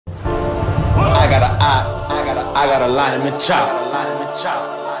I got a line in the chop.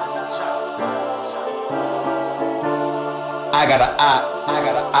 I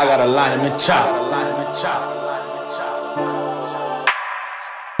got a line in the chop.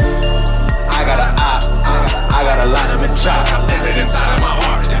 I got a line in the chop. Feel it inside of my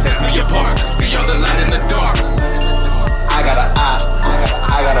heart, it tears me apart, 'cause we are the light in the dark. I got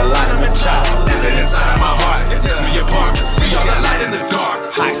a line in the chop. Feel it inside of my heart, it tears me apart, 'cause we are the light in the dark.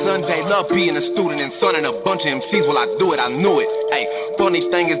 Hi Sunday, love being a student and sunning a bunch of MCs while I do it, I knew it. Hey, funny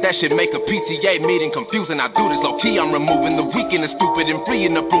thing is that shit make a PTA meeting confusing. I do this low key, I'm removing the weak and the stupid and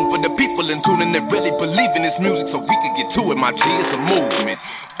freeing the room for the people in tune that really believe in this music so we can get to it. My G, it's a movement.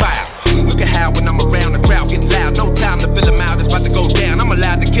 Wow, look at how when I'm around the crowd get loud. No time to fill them out, it's about to go down. I'm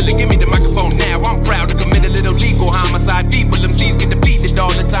allowed to kill it, give me the microphone now. I'm proud to commit a little legal homicide. People MCs get defeated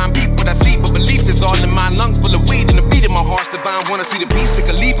all the time. Beat what I see, but belief is all in my lungs full of weed and the beat in my heart's divine. Wanna see the beast take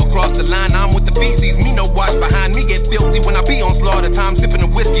a leap across the line. I'm with the feces, me no watch behind me. Get filthy when I be on slaughter time, sipping the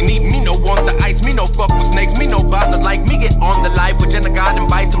whiskey. Need me no want the ice, me no fuck with snakes, me no bother like me. Get on the life with Jenna God and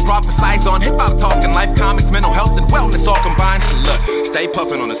bites and prophesize on hip hop talking life, comics, mental health and wellness all combined. Look, stay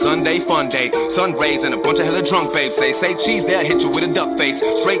puffing on a Sunday fun day, sun rays and a bunch of hella drunk babes. Say cheese, they'll hit you with a duck face.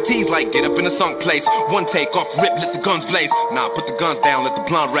 Straight tease like get up in a sunk place. One take off, rip, let the guns blaze. Nah, put the guns down, let the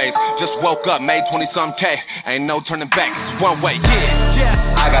blunt raise. Just woke up, made 20-some K. Ain't no turning back, it's one way. Yeah.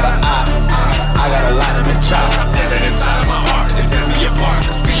 I got a line in the chop. Feel it inside of my heart, it tears me apart,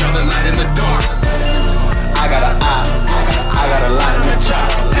 'cause we are the light in the dark. I got a line in the chop.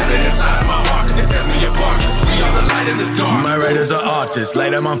 Feel it inside of my heart, it tears me apart, 'cause we are the light in the dark. My writer's an artist,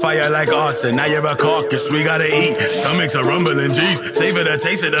 light them on fire like arson. Now you're a carcass, we gotta eat. Stomachs are rumbling, G's. Savor the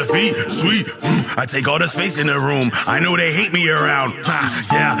taste of defeat. Sweet, I take all the space in the room. I know they hate me around.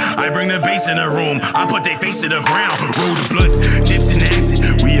 Yeah, I bring the bass in the room. I put their face to the ground. Roll the blunt, dipped in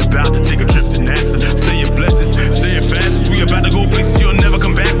acid. We about to take a trip to NASA. Say your blessings, say it fast. We about to go places you'll never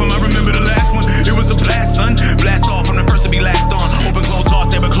come back from. I remember the last one, it was a blast, son. Blast off from the first to be last on. Open closed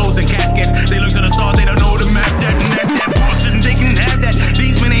hearts, they were closed in caskets. They look to the stars, they don't know the map. That's that bullshit and they can have that.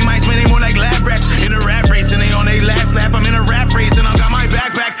 These men ain't mice, men ain't more like lab rats. In a rap race and they on their last lap. I'm in a rap race and I got my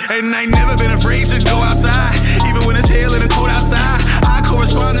backpack. And I ain't never been afraid to go outside. Even when it's hell and it's cold outside, I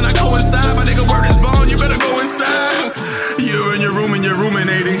correspond and I coincide. My nigga word is bond, you better go inside. You're in your room and you're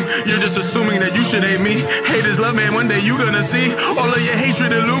ruminating. You're just assuming that you should hate me. Haters love, man, one day you gonna see. All of your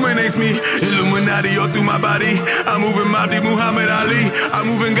hatred illuminates me. Illuminati all through my body. I'm moving Mahdi Muhammad Ali. I'm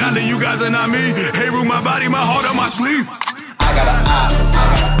moving godly, you guys are not me. Heru my body, my heart on my sleeve. I got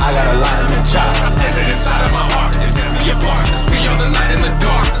a line in the chop. Feel it inside of my heart, it tears me apart, 'cause we are the light in the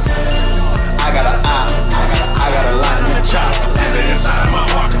dark. I got a line in the chop. Feel it inside of my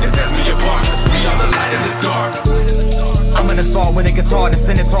heart, it tears me apart, 'cause we are the light in the dark. I'm in a song with a guitar, the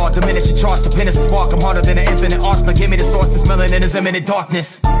sentence hard, diminishing charge, the pen is a spark. I'm harder than an infinite arsenal. Give me the source, this melanin is imminent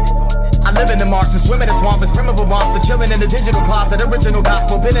darkness. I live in the marsh, and swim in the swamp, it's primitive monster. Chilling in the digital closet, original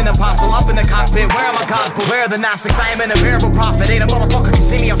gospel. Been an apostle, up in the cockpit. Where am I gospel? Where are the Gnostics? I am an invariable prophet. Ain't a motherfucker can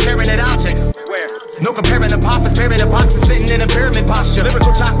see me, I'm staring at objects. Where? No comparing the prophets, buried in boxes, sitting in a pyramid posture.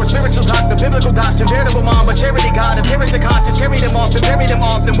 Lyrical chakra, spiritual doctor, biblical doctrine, veritable mom, but charity God, inherit the conscious, carry them often, bury them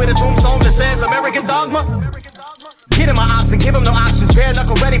often with a tombstone that says American dogma. Get in my oxen, give him no options. Bare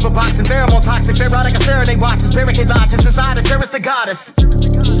knuckle ready for boxing. Pheromone toxic, erotic, a serenade watches. Barricade lodges inside a cherish the goddess.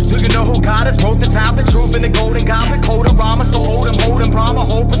 Do you know who got us? Wrote the time, the truth in the golden goblet. Code of Rama, so hold him, Brahma,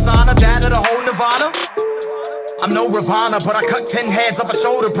 whole persona. Dad of the whole Nirvana. I'm no Ravana, but I cut 10 heads off a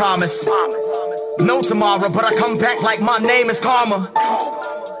shoulder promise. No tomorrow, but I come back like my name is Karma.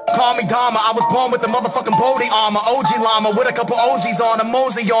 Call me Dharma, I was born with the motherfucking Bodhi armor. OG llama with a couple Ozies on him,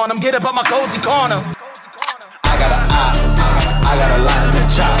 mosey on him. Get up at my cozy corner. I got a line in the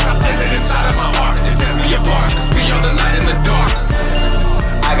chop. Feel it inside of my heart, it tears me apart, 'cause we are the light in the dark.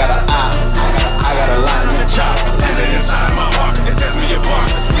 I got a line in the chop. Feel it inside of my heart, it tears me apart,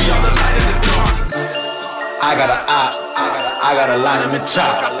 'cause we are the light in the dark. I got a line in the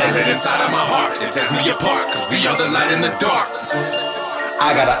chop. Feel it inside of my heart, it tears me apart, 'cause we are the light in the dark.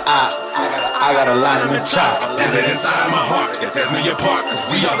 I got a line in the chop. Feel it inside of my heart, it tears me apart, 'cause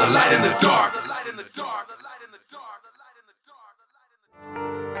we are the light in the dark.